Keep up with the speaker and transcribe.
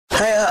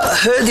Hey, I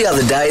heard the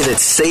other day that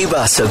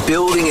Cbus are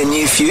building a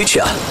new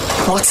future.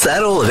 What's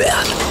that all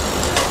about?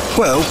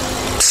 Well,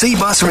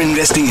 Cbus are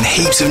investing in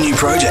heaps of new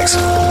projects,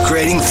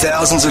 creating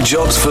thousands of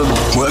jobs for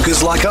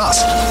workers like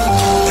us.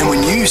 And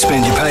when you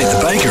spend your pay at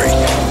the bakery,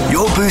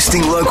 you're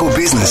boosting local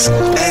business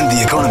and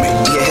the economy.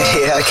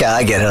 Yeah, okay,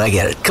 I get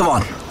it. Come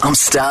on, I'm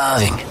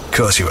starving. Of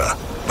course you are.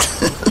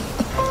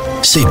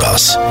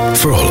 Cbus,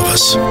 for all of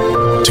us.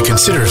 To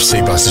consider if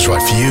Cbus is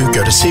right for you,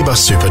 go to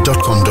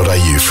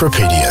cbussuper.com.au for a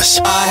PDS.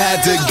 I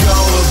had to go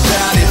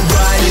about it,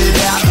 write it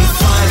out and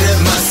find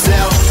it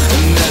myself.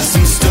 And there's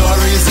some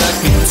stories I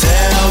can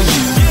tell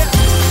you.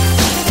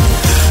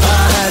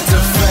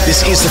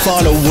 This is the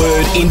final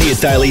word, India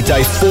Daily,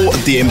 day 4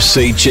 of the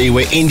MCG,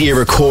 where India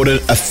recorded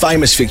a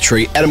famous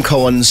victory. Adam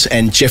Collins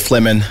and Jeff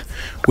Lemon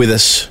with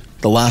us.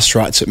 The last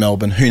rights at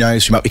Melbourne. Who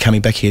knows? We might be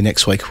coming back here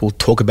next week. We'll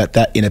talk about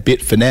that in a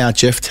bit. For now,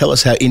 Jeff, tell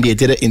us how India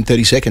did it in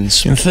 30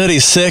 seconds. In 30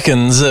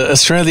 seconds,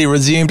 Australia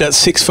resumed at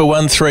 6 for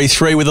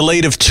 133 with a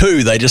lead of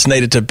 2. They just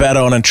needed to bat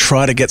on and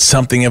try to get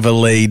something of a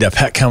lead.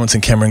 Pat Cummins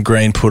and Cameron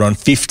Green put on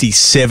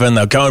 57.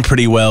 They were going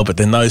pretty well, but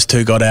then those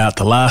two got out.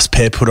 The last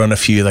pair put on a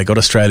few. They got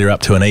Australia up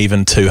to an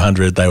even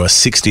 200. They were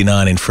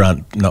 69 in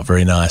front. Not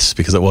very nice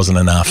because it wasn't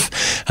enough.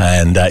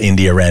 And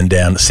India ran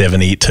down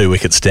 70, 2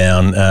 wickets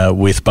down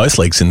with both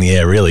legs in the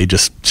air, really.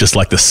 Just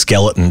like the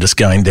skeleton just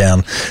going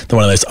down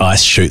one of those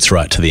ice chutes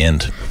right to the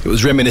end. It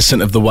was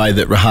reminiscent of the way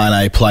that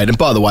Rahane played. And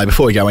by the way,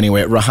 before we go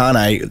anywhere,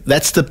 Rahane,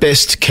 that's the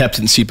best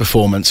captaincy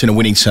performance in a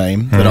winning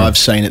team that I've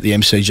seen at the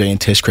MCG in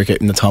Test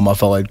cricket in the time I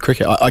followed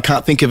cricket. I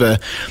can't think of a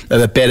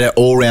better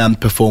all-round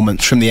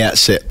performance from the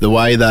outset. The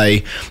way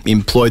they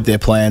employed their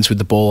plans with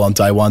the ball on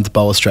day 1 to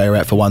bowl Australia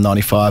out for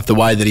 195, the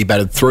way that he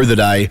batted through the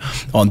day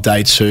on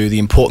day 2, the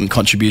important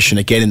contribution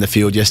again in the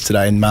field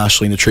yesterday and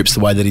marshalling the troops the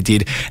way that he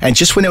did. And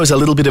just when there was a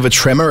little bit of a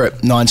tremor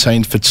at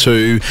 19 for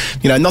 2,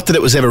 not that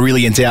it was ever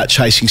really in doubt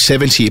chasing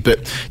 70,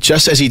 but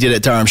just as he did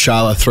at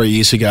Dharamshala 3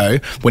 years ago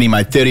when he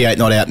made 38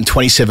 not out and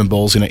 27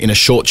 balls in a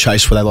short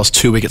chase where they lost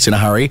 2 wickets in a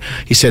hurry,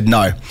 he said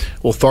no.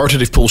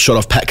 Authoritative pull shot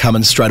off Pat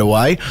Cummins straight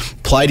away,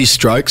 played his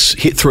strokes,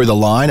 hit through the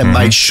line and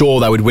made sure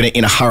they would win it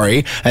in a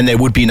hurry and there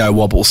would be no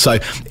wobble. So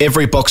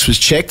every box was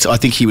checked. I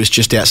think he was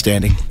just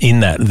outstanding. In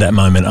that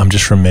moment, I'm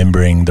just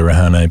remembering the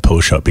Rahane pull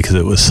shot because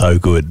it was so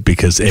good,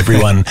 because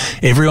everyone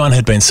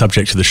had been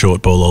subject to the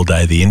short ball all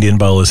day. The Indian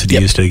bowlers had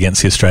used it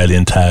against the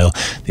Australian tail.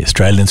 The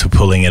Australians were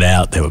pulling it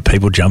out. There were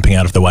people jumping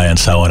out of the way and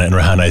so on. And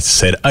Rahane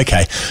said,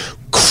 okay,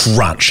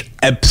 crunch,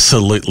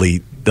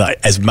 absolutely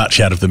as much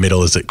out of the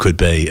middle as it could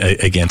be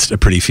against a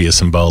pretty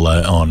fearsome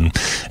bowler on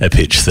a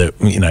pitch that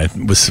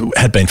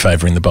had been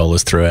favouring the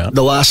bowlers throughout.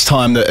 The last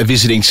time that a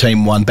visiting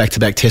team won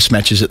back-to-back Test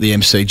matches at the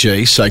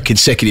MCG, so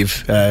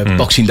consecutive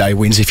Boxing Day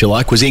wins, if you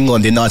like, was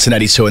England in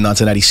 1982 and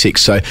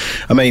 1986. So,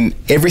 I mean,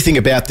 everything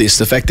about this,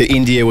 the fact that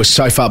India was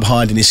so far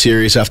behind in this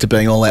series after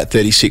being all out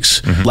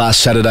 36 last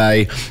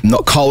Saturday,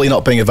 Kohli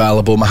not being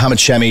available, Mohammad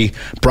Shami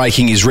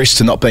breaking his wrist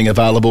and not being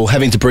available,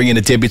 having to bring in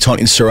a debutant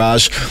in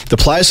Siraj. The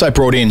players they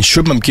brought in,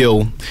 Shubman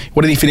Gill,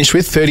 what did he finish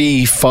with?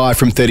 35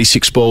 from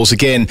 36 balls.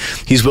 Again,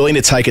 he's willing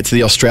to take it to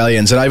the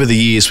Australians. And over the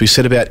years, we've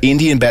said about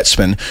Indian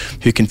batsmen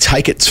who can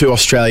take it to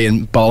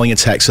Australian bowling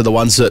attacks are the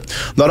ones that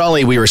not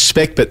only we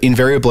respect, but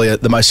invariably are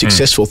the most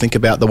successful. Think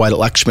about the way that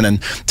Lakshman and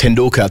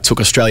Tendulkar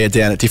took Australia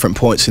down at different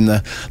points in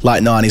the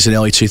late 90s and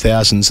early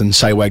 2000s, and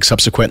Sehwag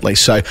subsequently.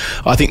 So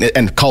I think that,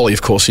 and Kohli,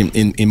 of course,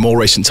 in more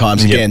recent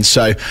times again.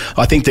 So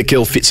I think that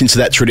Gill fits into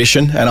that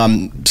tradition, and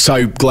I'm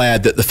so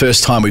glad that the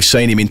first time we've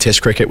seen him in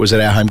Test cricket was at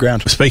our home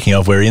ground. Speaking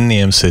of, we're in the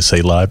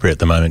MCC library at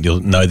the moment. You'll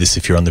know this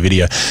if you're on the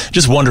video.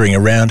 Just wandering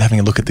around, having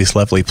a look at this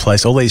lovely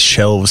place, all these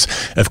shelves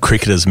of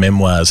cricketers'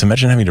 memoirs.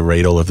 Imagine having to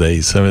read all of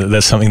these. I mean,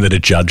 that's something that a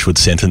judge would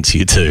sentence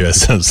you to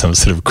as some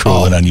sort of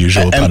cruel and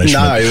unusual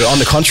punishment. No, on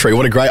the contrary,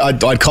 what a great...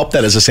 I'd cop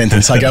that as a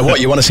sentence. I go, what,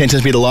 you want to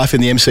sentence me to life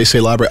in the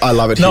MCC library? I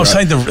love it. No, I'm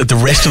saying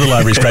the rest of the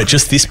library is great.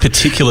 Just this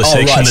particular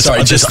section it's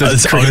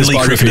only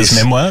cricketers'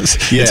 memoirs.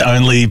 Yeah. It's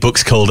only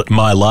books called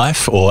My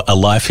Life or A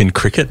Life in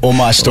Cricket. Or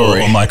My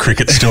Story. Or My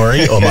Cricket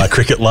Story or My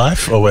Cricket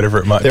Life or whatever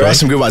it might be. There are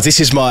some good ones. This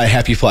is my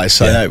happy place.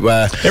 So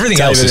everything David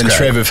else is and great.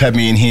 Trev have had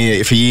me in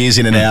here for years,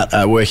 in and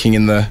out, working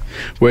in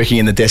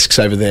the desks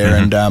over there,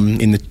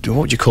 and in the, what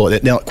would you call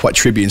it? They're not quite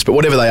tribunes, but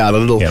whatever they are, the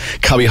little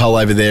cubby hole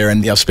over there.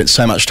 And I've spent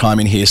so much time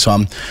in here, so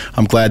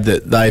I'm glad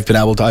that they've been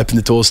able to open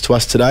the doors to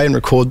us today and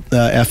record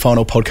our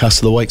final podcast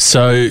of the week.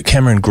 So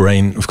Cameron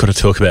Green, we've got to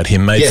talk about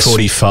him. Made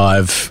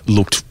 45,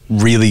 looked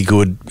really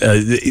good,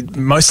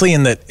 mostly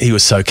in that he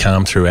was so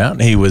calm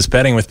throughout. He was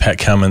batting with Pat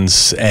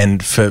Cummins,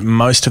 and for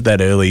most of that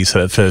early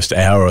first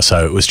hour or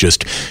so, it was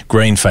just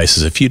Green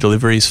faces a few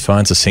deliveries,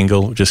 finds a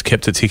single, just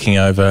kept it ticking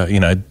over,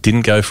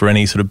 didn't go for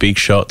any sort of big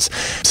shots,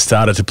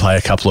 started to play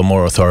a couple of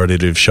more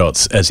authoritative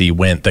shots as he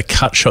went. The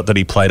cut shot that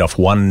he played off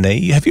one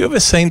knee, have you ever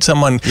seen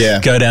someone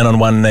go down on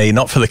one knee,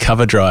 not for the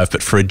cover drive,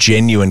 but for a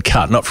genuine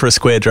cut, not for a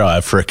square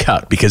drive, for a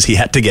cut, because he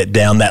had to get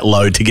down that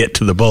low to get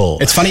to the ball?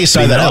 It's funny you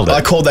say that.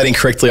 I called that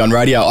incorrectly briefly on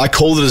radio. I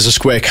called it as a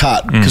square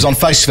cut because on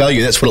face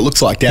value, that's what it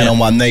looked like, down on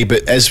one knee.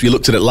 But as we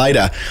looked at it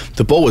later,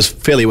 the ball was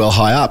fairly well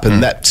high up,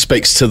 and that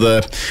speaks to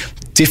the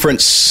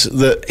difference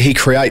that he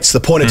creates, the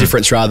point of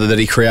difference rather that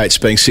he creates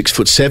being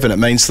 6'7". It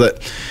means that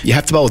you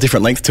have to bowl a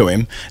different length to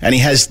him, and he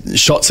has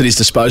shots at his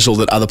disposal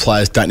that other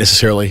players don't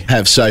necessarily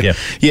have. So,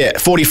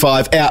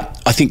 45 out.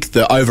 I think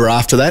the over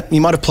after that, he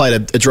might have played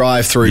a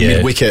drive through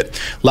mid-wicket.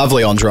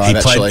 Lovely on drive,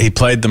 actually. He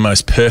played the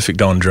most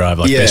perfect on drive,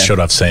 best shot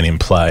I've seen him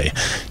play,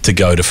 to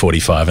go to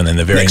 45, and then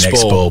the very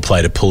next ball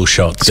played a pull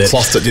shot. That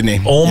clothed it,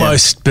 didn't he?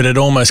 Almost, but it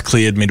almost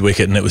cleared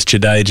mid-wicket, and it was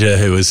Jadeja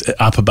who was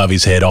up above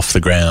his head off the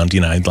ground,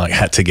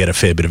 had to get a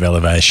fair bit of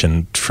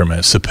elevation from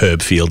a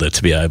superb fielder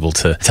to be able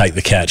to take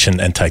the catch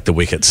and take the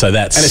wicket. So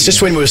that's... And it's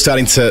just when we were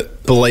starting to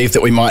believe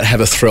that we might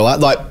have a thriller.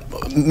 Like,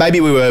 maybe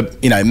we were,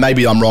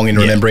 maybe I'm wrong in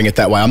remembering it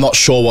that way. I'm not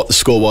sure what the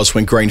score was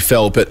when Green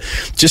fell, but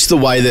just the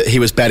way that he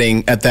was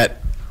batting at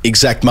that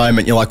exact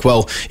moment, you're like,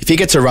 well, if he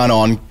gets a run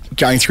on,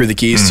 going through the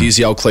gears, to use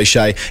the old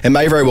cliche, it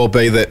may very well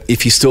be that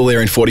if he's still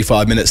there in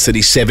 45 minutes that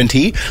he's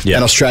 70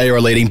 and Australia are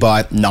leading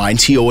by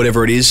 90 or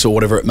whatever it is, or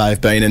whatever it may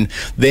have been, and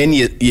then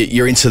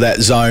you're into that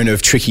zone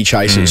of tricky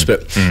chases.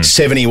 But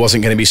 70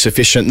 wasn't going to be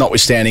sufficient,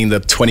 notwithstanding the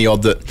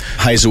 20-odd that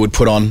Hazelwood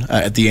put on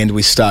at the end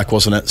with Stark,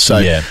 wasn't it?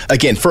 So,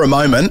 again, for a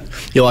moment,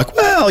 you're like,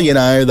 well,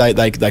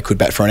 they could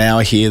bat for an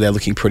hour here, they're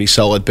looking pretty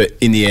solid, but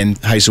in the end,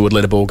 Hazelwood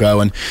let a ball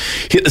go and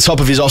hit the top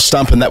of his off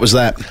stump, and that was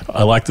that.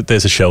 I like that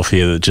there's a shelf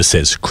here that just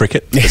says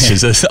cricket.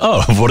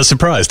 What a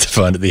surprise to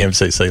find at the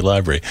MCC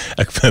library,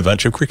 a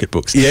bunch of cricket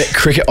books. Yeah,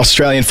 cricket,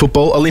 Australian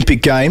football,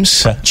 Olympic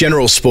Games,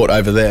 general sport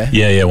over there.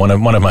 Yeah, one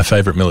of my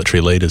favourite military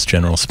leaders,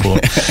 general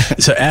sport.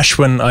 So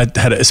Ashwin, I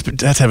had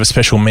to have a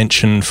special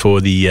mention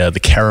for the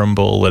carom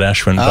ball that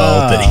Ashwin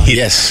bowled that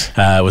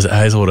hit, was it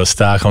Hazelwood or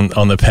Stark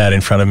on the pad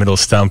in front of middle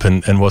stump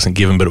and wasn't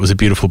given, but it was a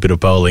beautiful bit of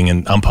bowling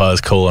and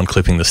umpire's call on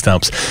clipping the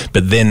stumps.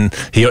 But then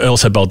he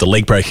also bowled the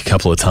leg break a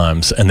couple of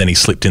times, and then he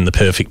slipped in the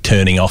perfect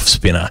turning off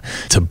spinner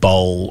to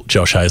bowl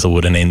Josh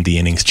Hazelwood and end the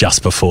innings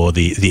just before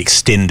the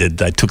extended.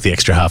 They took the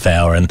extra half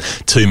hour, and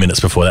 2 minutes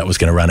before that was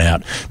going to run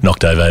out,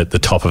 knocked over the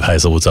top of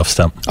Hazelwood's off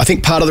stump. I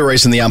think part of the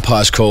reason the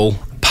umpire's call,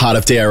 part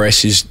of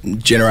DRS is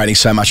generating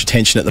so much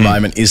attention at the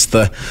moment is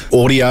the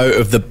audio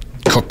of the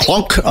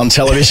clonk on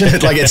television.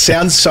 It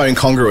sounds so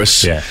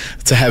incongruous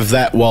to have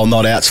that while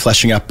not outs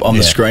flashing up on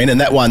the screen.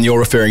 And that one you're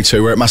referring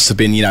to, where it must have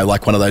been,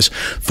 one of those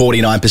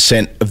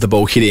 49% of the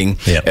ball hitting.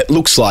 It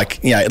looks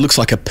like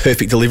a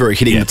perfect delivery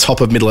hitting the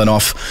top of middle and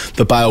off.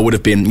 The bail would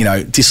have been,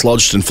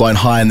 dislodged and flown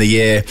high in the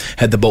air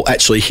had the ball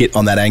actually hit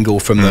on that angle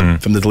from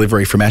the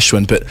delivery from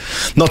Ashwin. But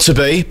not to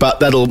be. But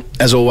that'll,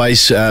 as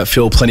always,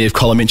 fill plenty of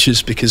column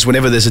inches, because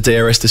whenever there's a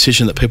DRS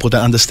decision that people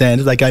don't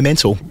understand, they go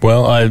mental.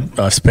 Well,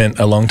 I spent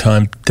a long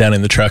time down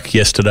in the truck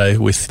yesterday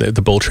with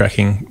the ball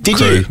tracking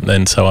crew,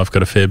 and so I've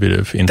got a fair bit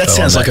of info. That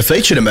sounds like a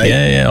feature to me.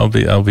 Yeah,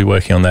 I'll be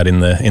working on that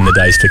in the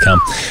days to come.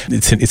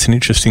 It's an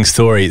interesting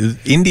story.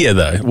 India,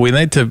 though, we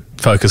need to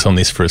focus on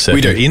this for a second.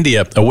 We do.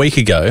 India, a week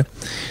ago,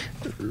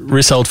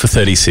 risoled for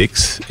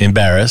 36,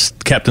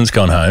 embarrassed, captain's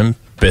gone home,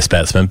 best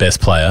batsman,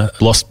 best player,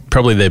 lost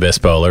probably their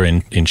best bowler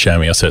in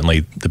Shami, or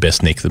certainly the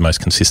best Nick, the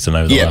most consistent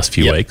over the last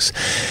few weeks.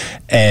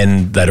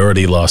 And they'd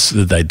already lost.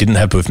 They didn't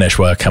have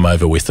Bhuvneshwar come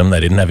over with them. They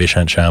didn't have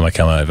Ishant Sharma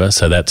come over.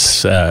 So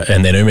that's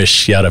and then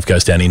Umesh Yadav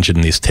goes down injured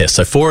in this test.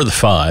 So 4 of the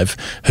 5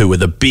 who were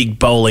the big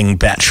bowling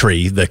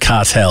battery, the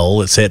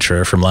cartel,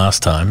 etc., from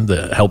last time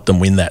that helped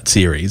them win that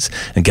series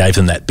and gave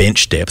them that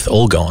bench depth,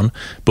 all gone.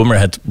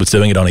 Bumrah was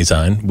doing it on his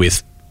own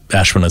with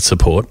Ashwin as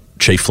support.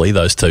 Chiefly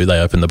those two, they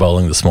opened the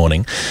bowling this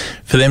morning.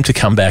 For them to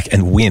come back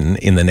and win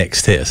in the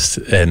next test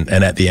and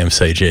at the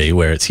MCG,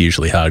 where it's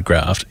usually hard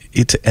graft,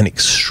 it's an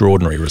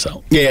extraordinary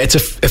result. Yeah, it's a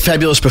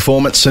fabulous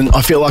performance, and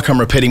I feel like I'm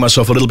repeating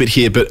myself a little bit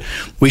here, but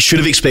we should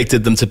have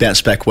expected them to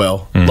bounce back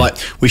well.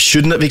 We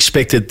shouldn't have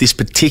expected this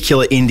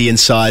particular Indian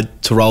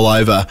side to roll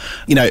over.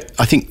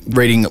 I think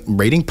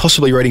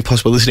possibly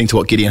listening to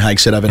what Gideon Haigh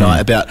said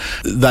overnight about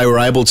they were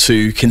able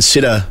to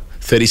consider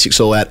 36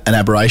 all out an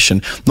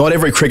aberration. Not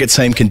every cricket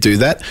team can do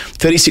that.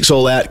 36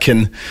 all out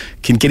can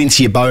get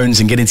into your bones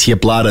and get into your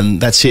blood, and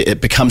that's it.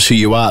 It becomes who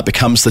you are. It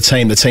becomes the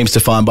team. The team's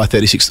defined by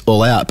 36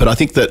 all out. But I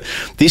think that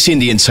this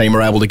Indian team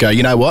are able to go,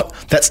 you know what?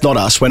 That's not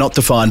us. We're not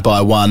defined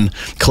by one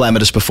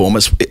calamitous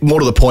performance. More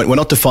to the point, we're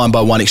not defined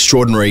by one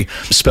extraordinary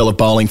spell of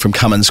bowling from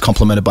Cummins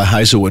complemented by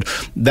Hazelwood.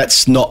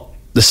 That's not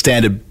the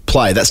standard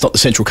play. That's not the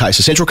central case.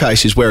 The central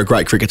case is we're a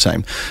great cricket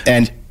team.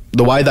 And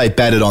the way they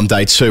batted on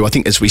day 2, I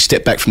think as we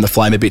step back from the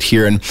flame a bit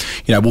here, and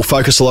we'll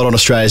focus a lot on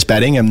Australia's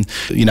batting, and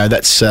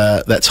that's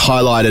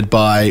highlighted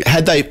by,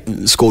 had they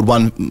scored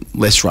one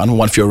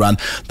fewer run,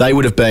 they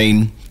would have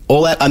been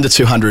all out under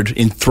 200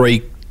 in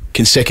 3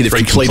 consecutive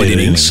completed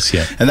innings.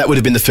 And that would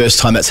have been the first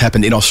time that's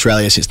happened in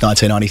Australia since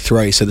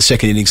 1993. So the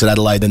second innings at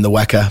Adelaide, then the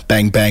whacker,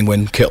 bang bang,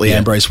 when Curtly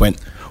Ambrose went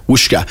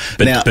whooshka.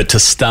 But to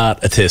start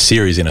a test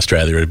series in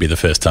Australia, it would be the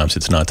first time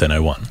since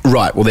 1901.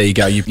 Right, well, there you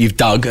go. You've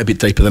dug a bit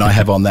deeper than I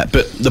have on that.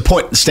 But the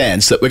point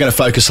stands that we're going to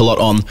focus a lot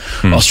on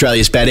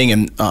Australia's batting,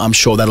 and I'm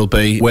sure that'll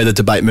be where the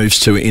debate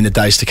moves to in the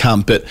days to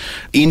come. But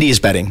India's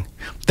batting,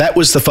 That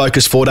was the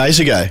focus 4 days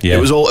ago. Yeah. It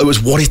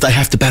was what if they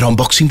have to bat on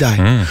Boxing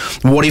Day?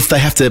 What if they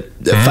have to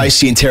face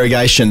the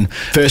interrogation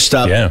first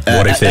up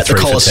What if they're at the 3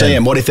 for 10?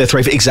 Coliseum? What if they're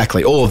 3 for...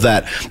 Exactly, all of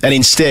that. And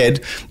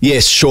instead,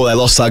 yes, sure, they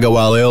lost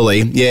Agarwal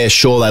early. Yeah,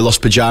 sure, they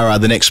lost Pujara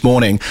the next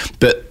morning.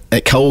 But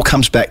it all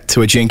comes back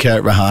to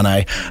Ajinkya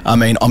Rahane. I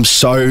mean, I'm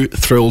so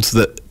thrilled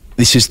that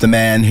this is the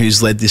man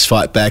who's led this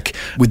fight back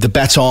with the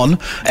baton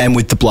and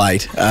with the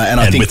blade. And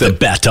I think with the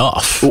bat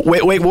off.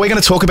 We're going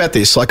to talk about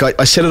this. Like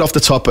I said it off the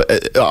top.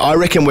 I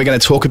reckon we're going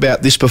to talk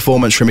about this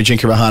performance from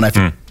Ajinkya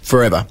Rahane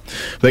forever.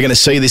 We're going to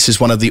see this as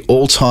one of the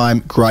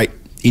all-time great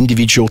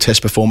individual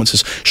test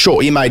performances. Sure,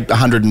 he made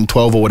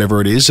 112 or whatever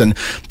it is,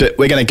 but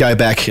we're going to go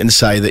back and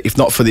say that if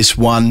not for this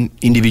one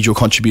individual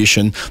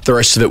contribution, the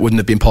rest of it wouldn't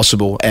have been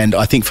possible. And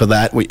I think for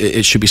that,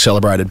 it should be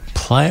celebrated.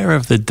 Player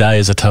of the day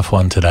is a tough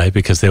one today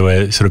because there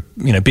were sort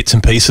of bits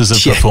and pieces of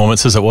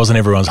performances. It wasn't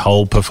everyone's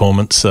whole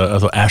performance. I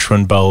thought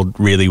Ashwin bowled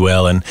really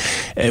well, and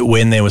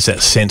when there was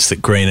that sense that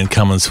Green and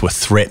Cummins were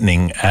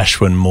threatening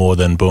Ashwin more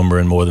than Bumrah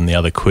and more than the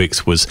other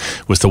quicks, was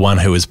the one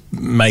who was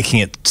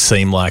making it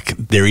seem like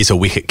there is a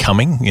wicket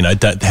coming.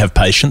 Don't have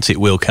patience, it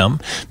will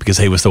come, because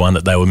he was the one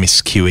that they were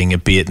miscuing a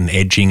bit and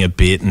edging a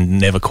bit and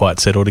never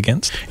quite settled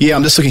against. Yeah,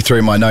 I'm just looking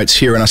through my notes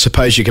here, and I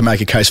suppose you can make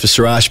a case for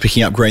Siraj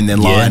picking up Green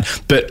then Lyon,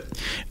 but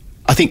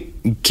I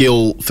think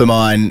Gill, for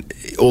mine,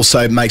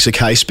 also makes a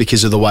case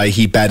because of the way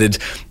he batted.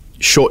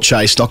 Short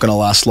chase, not going to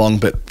last long,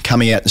 but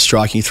coming out and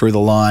striking through the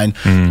line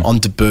on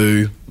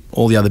debut,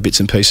 all the other bits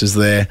and pieces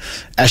there.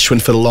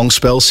 Ashwin for the long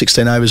spell,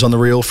 16 overs on the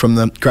reel from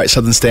the Great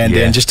Southern Stand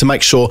down, just to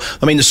make sure.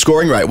 I mean, the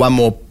scoring rate, one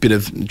more bit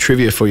of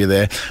trivia for you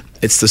there.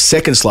 It's the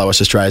second slowest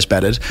Australia's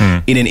batted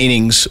in an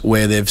innings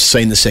where they've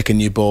seen the second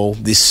new ball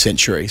this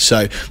century.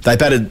 So they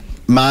batted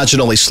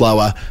marginally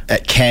slower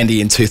at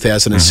Kandy in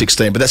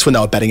 2016, but that's when they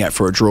were batting out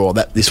for a draw.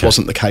 This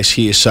wasn't the case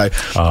here. So,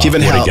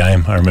 given what how a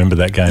game, I remember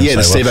that game. Yeah,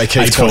 the Steve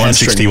O'Keefe 8 for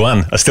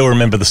 161. I still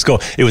remember the score.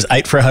 It was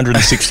 8 for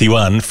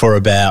 161 for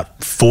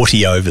about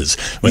 40 overs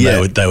when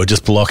they were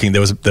just blocking.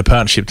 There was the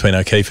partnership between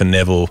O'Keefe and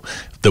Neville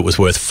that was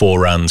worth 4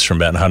 runs from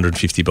about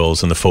 150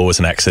 balls, and the 4 was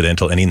an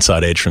accidental, an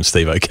inside edge from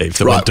Steve O'Keefe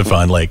that went to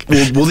fine leg.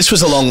 Well, this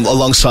was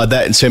alongside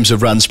that in terms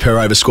of runs per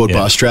over scored by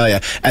Australia,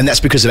 and that's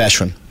because of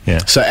Ashwin. Yeah.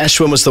 So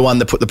Ashwin was the one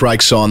that put the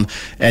brakes on,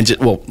 and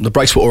the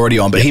brakes were already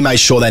on, but he made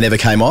sure they never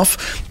came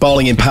off.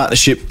 Bowling in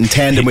partnership in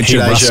tandem with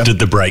Jadeja. He rusted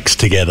the brakes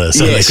together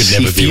so they could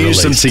never be released. He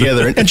fused them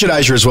together, and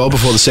Jadeja as well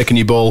before the second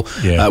new ball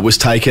was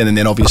taken, and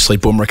then obviously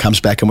Bumrah comes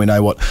back, and we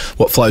know what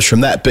flows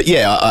from that. But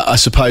I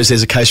suppose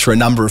there's a case for a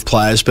number of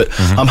players, but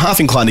I'm half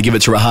inclined to give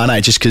it to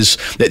Rahane just because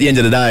at the end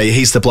of the day,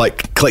 he's the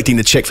bloke collecting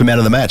the cheque for man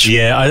of the match.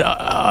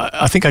 Yeah,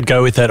 I think I'd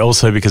go with that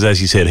also because, as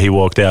you said, he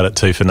walked out at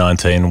 2 for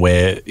 19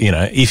 where,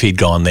 if he'd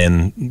gone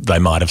then they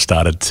might have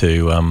started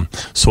to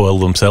soil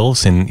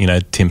themselves in,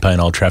 Tim Payne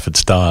Old Trafford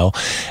style,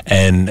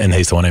 and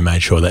he's the one who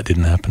made sure that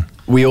didn't happen.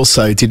 We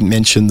also didn't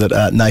mention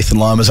that Nathan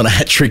Lyon was on a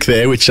hat-trick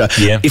there, which,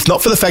 if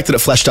not for the fact that it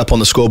flashed up on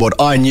the scoreboard,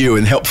 I knew,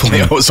 and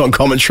helpfully I was on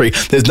commentary.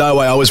 There's no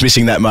way I was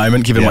missing that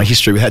moment, given my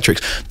history with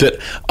hat-tricks. But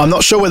I'm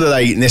not sure whether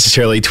they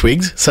necessarily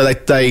twigged. So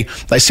they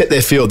set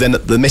their field, then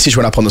the message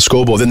went up on the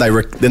scoreboard, then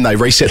they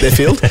reset their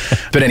field.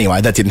 But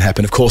anyway, that didn't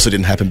happen. Of course it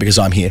didn't happen because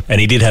I'm here.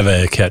 And he did have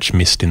a catch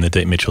missed in the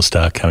deep Mitchell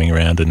Starc coming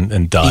around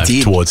and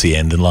dived towards the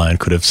end, and Lyon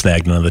could have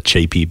snagged another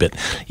cheapie. But,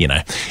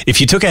 if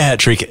you took a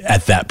hat-trick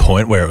at that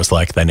point where it was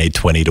like they need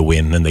 20 to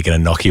win and they're going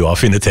to knock you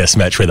off in the test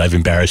match where they've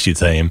embarrassed your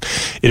team,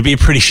 it'd be a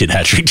pretty shit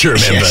hat-trick to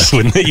remember,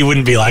 wouldn't it? You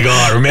wouldn't be like,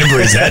 I remember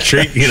his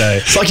hat-trick,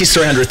 It's like his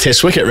 300th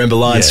test wicket. Remember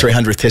Lyon's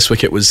 300th test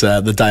wicket was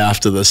the day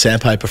after the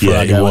sandpaper for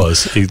it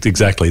was.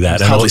 Exactly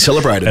that. And hardly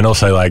celebrated. And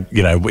also,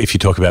 if you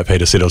talk about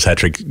Peter Siddle's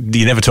hat-trick,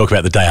 you never talk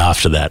about the day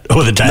after that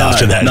or the day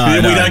after that.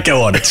 We don't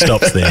go on. It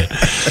stops there.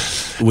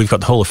 We've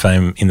got the Hall of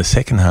Fame in the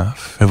second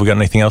half. Have we got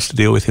anything else to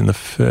deal with in the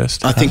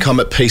first half? I think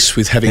I'm at peace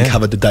with having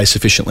covered the day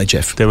sufficiently,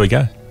 Jeff. There we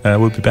go.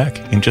 We'll be back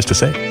in just a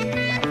sec.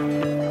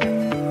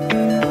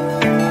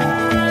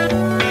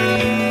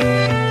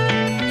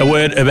 A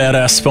word about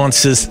our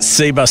sponsors,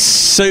 Cbus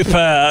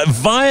Super,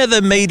 via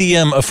the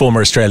medium of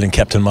former Australian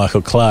captain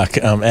Michael Clarke.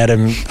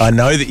 Adam, I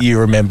know that you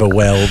remember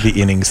well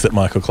the innings that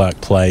Michael Clarke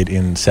played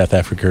in South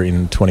Africa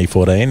in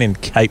 2014 in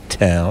Cape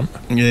Town.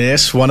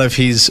 Yes, one of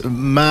his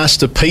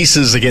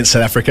masterpieces against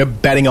South Africa,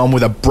 batting on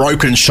with a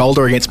broken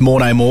shoulder against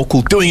Morné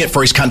Morkel, doing it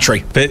for his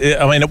country. But,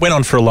 it went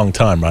on for a long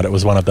time, right? It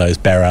was one of those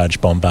barrage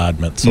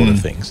bombardment sort of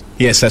things.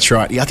 Yes, that's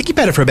right. Yeah, I think he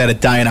batted for about a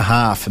day and a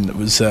half, and it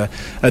was a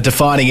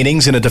defining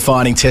innings and a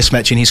defining test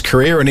match in his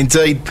career, and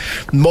indeed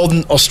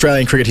modern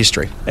Australian cricket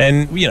history.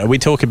 And we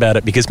talk about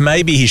it because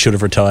maybe he should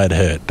have retired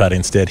hurt, but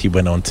instead he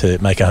went on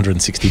to make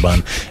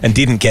 161 and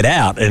didn't get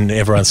out, and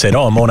everyone said,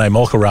 Morné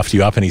Morkel roughed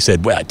you up, and he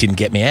said, well, it didn't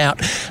get me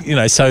out,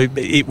 so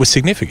it was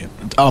significant.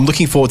 I'm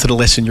looking forward to the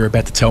lesson you're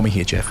about to tell me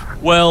here,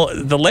 Jeff. Well,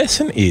 the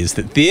lesson is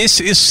that this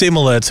is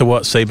similar to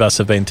what Cbus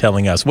have been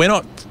telling us. We're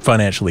not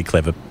financially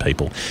clever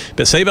people,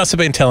 but Cbus have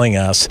been telling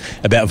us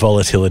about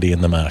volatility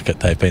in the market.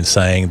 They've been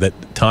saying that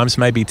Times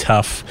may be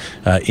tough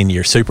in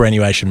your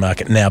superannuation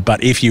market now,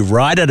 but if you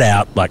ride it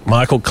out like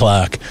Michael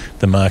Clark,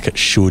 the market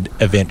should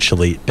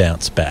eventually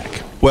bounce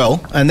back.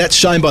 Well, and that's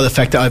shown by the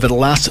fact that over the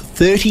last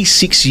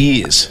 36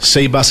 years,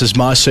 Cbus's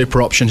My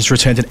Super option has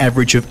returned an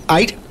average of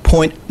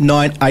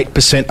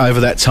 8.98% over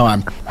that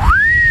time.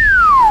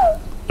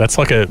 That's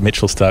like a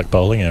Mitchell Stark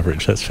bowling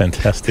average. That's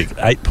fantastic.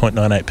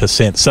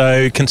 8.98%.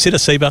 So consider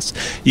Cbus.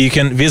 You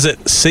can visit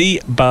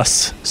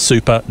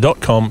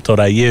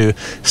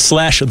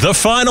cbussuper.com.au/the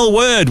final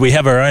word. We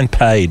have our own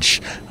page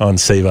on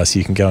Cbus.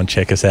 You can go and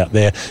check us out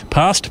there.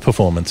 Past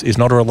performance is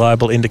not a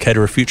reliable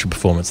indicator of future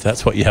performance.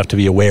 That's what you have to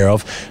be aware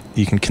of.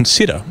 You can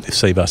consider if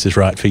Cbus is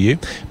right for you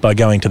by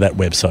going to that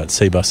website,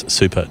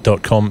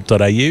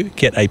 cbussuper.com.au,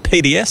 get a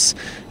PDS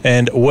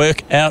and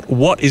work out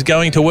what is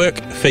going to work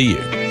for you.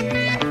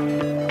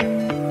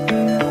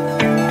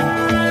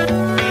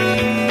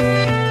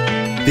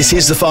 This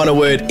is the final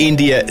word,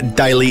 India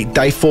Daily,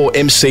 Day 4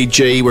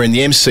 MCG. We're in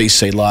the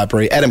MCC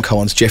library. Adam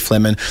Collins, Jeff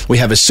Lemon. We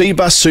have a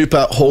Cbus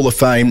Super Hall of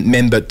Fame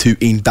member to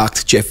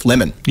induct, Jeff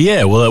Lemon.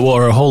 Yeah, well,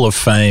 or a Hall of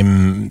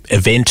Fame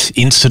event,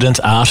 incident,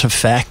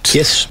 artefact.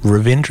 Yes.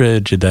 Ravindra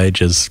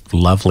Jadeja's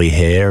lovely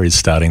hair is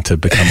starting to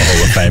become a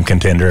Hall of Fame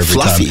contender every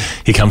Fluffy. time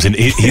he comes in.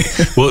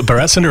 Well,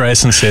 Bharat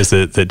Sundaresan says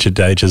that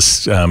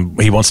Jadeja's,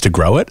 he wants to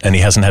grow it and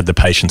he hasn't had the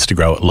patience to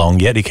grow it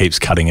long yet. He keeps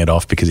cutting it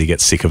off because he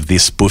gets sick of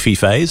this buffy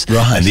phase.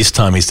 Right. And this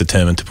time he's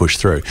determined to push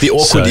through. The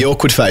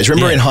awkward phase.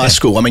 Remember in high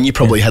school, I mean, you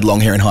probably had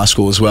long hair in high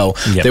school as well.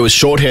 Yep. There was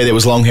short hair, there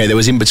was long hair, there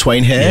was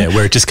in-between hair. Yeah,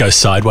 where it just goes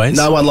sideways.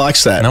 No one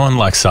likes that. No one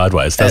likes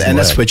sideways. And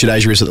that's where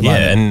Jadeja is at the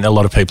moment. Yeah, and a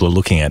lot of people are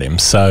looking at him.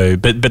 So,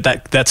 but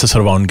that's a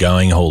sort of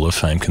ongoing Hall of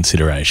Fame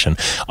consideration.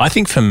 I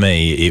think for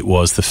me, it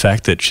was the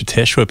fact that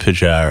Cheteshwar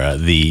Pujara,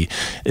 the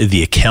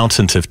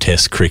accountant of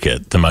Test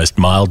cricket, the most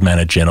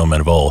mild-mannered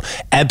gentleman of all,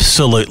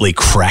 absolutely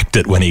cracked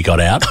it when he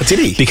got out. Oh, did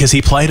he? Because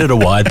he played at a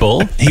wide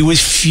ball. He was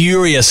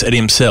furious at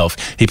himself.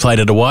 He played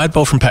at a wide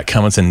ball from Pat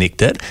Cummins and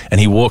nicked it, and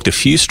he walked a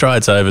few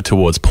strides over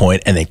towards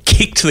point and then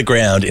kicked the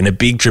ground in a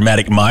big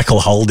dramatic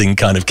Michael Holding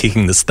kind of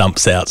kicking the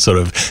stumps out sort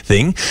of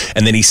thing.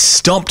 And then he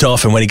stomped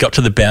off, and when he got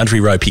to the boundary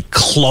rope, he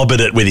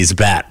clobbered it with his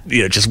bat,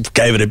 just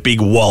gave it a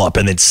big wallop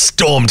and then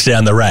stormed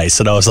down the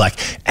race. And I was like,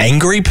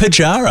 angry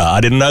Pujara.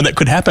 I didn't know that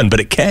could happen, but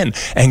it can.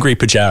 Angry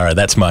Pujara,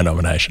 that's my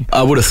nomination.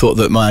 I would have thought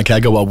that Mayank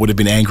Agarwal would have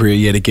been angrier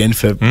yet again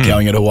for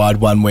going at a wide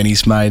one when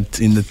he's made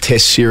in the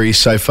Test series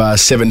so far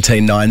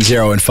 17, 9,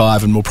 0 and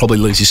 5, and will probably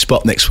lose his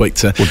spot next week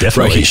to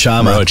Rohit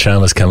Sharma. Rohit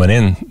Sharma's coming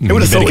in. I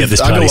would have thought with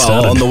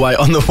Agarwal on the way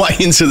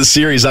into the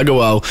series,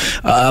 Agarwal,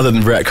 other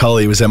than Virat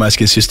Kohli, was our most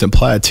consistent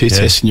player. 2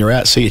 tests and you're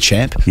out. See you,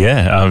 champ.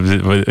 Yeah,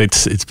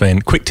 it's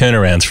been quick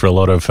turnarounds for a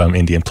lot of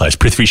Indian players.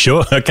 Prithvi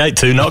Shaw, okay,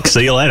 2 knocks.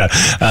 See you later.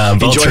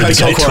 Enjoy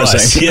hotel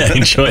quarantine. Yeah,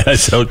 enjoy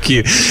hotel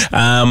queue.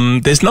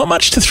 There's not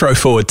much to throw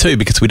forward too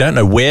because we don't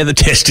know where the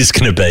test is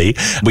going to be.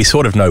 We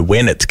sort of know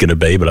when it's going to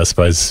be, but I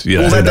suppose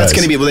that's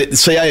going to be. Well, the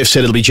CA have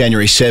said it'll be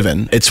January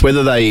 7. It's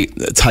whether they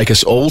take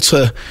us all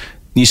to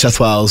New South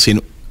Wales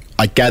in,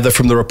 I gather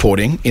from the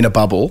reporting, in a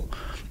bubble,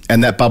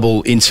 and that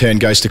bubble in turn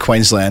goes to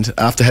Queensland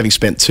after having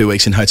spent 2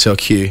 weeks in hotel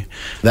queue.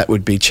 That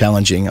would be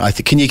challenging. I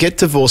think. Can you get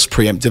divorced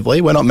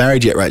preemptively? We're not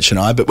married yet, Rach and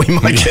I, but we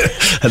might get.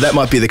 That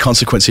might be the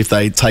consequence if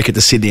they take it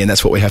to Sydney, and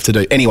that's what we have to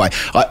do. Anyway,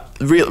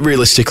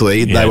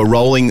 realistically, they were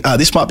rolling.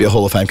 This might be a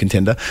Hall of Fame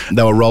contender.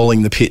 They were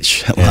rolling the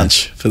pitch at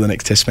lunch for the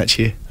next Test match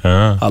here.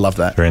 I love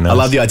that. Very nice. I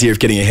love the idea of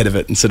getting ahead of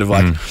it and sort of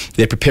like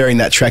they're preparing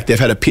that track. They've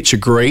had a pitch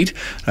agreed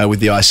with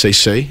the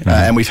ICC,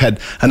 and we've had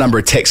a number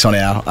of texts on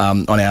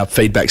our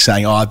feedback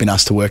saying, "Oh, I've been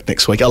asked to work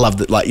next week." I love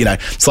that. Like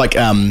it's like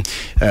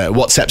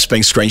WhatsApp's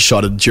being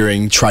screenshotted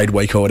during trade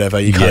week or whatever.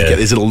 You kind of get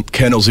these little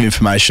kernels of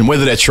information,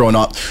 whether they're true or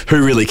not.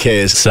 Who really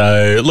cares?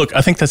 So look,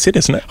 I think that's it,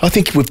 isn't it? I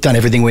think we've done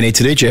everything we need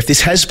to do, Jeff.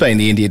 This has been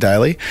the India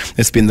Daily.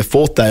 It's been the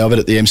 4th day of it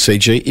at the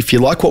MCG. If you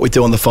like what we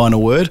do on the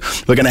final word,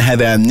 we're going to have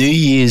our New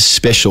Year's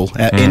special,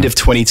 our end of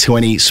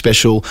 2020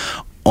 special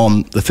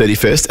on the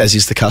 31st, as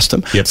is the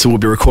custom. Yep. So we'll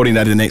be recording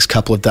that in the next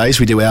couple of days.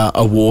 We do our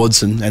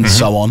awards and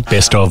so on.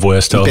 Best of,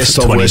 worst of,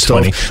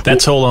 2020.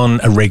 That's all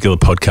on a regular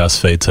podcast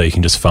feed, so you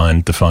can just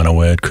find the Final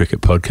Word Cricket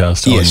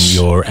Podcast on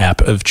your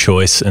app of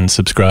choice and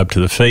subscribe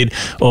to the feed.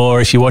 Or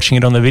if you're watching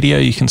it on the video,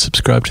 you can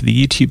subscribe to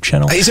the YouTube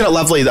channel. Isn't it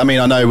lovely? I mean,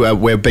 I know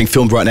we're being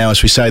filmed right now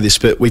as we say this,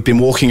 but we've been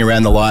walking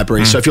around the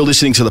library. So if you're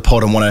listening to the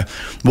pod and want to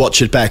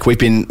watch it back, we've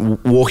been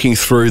walking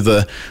through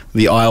the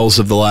aisles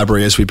of the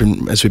library as we've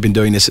been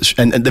doing this.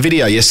 And the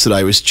video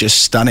yesterday was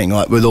just stunning,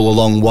 like with all the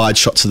long wide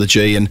shots of the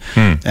G and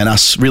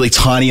us really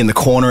tiny in the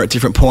corner at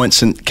different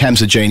points. And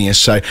Cam's a genius,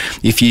 so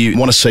if you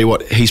want to see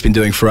what he's been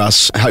doing for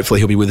us,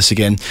 hopefully he'll be with us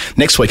again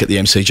next week at the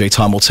MCG.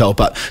 Time will tell,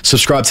 but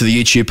subscribe to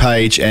the YouTube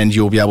page and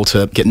you'll be able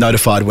to get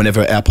notified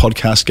whenever our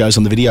podcast goes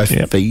on the video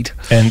feed.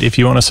 And if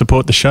you want to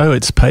support the show,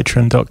 it's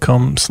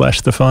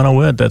patreon.com/the final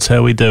word. That's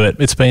how we do it.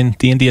 It's been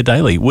the India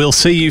Daily. We'll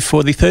see you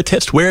for the 3rd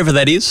test, wherever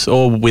that is,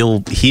 or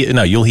we'll hear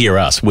you'll hear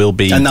us. We'll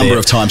be a number there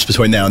of times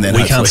between now and then.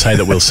 We hopefully. can't say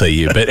that we'll see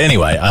you. But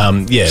anyway,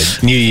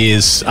 New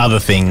Year's, other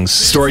things.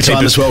 Story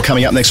time as well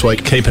coming up next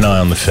week. Keep an eye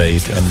on the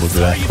feed, and we'll be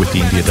back with the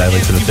India Daily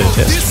for the third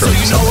test.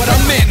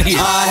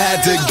 I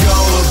had to go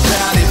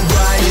about it.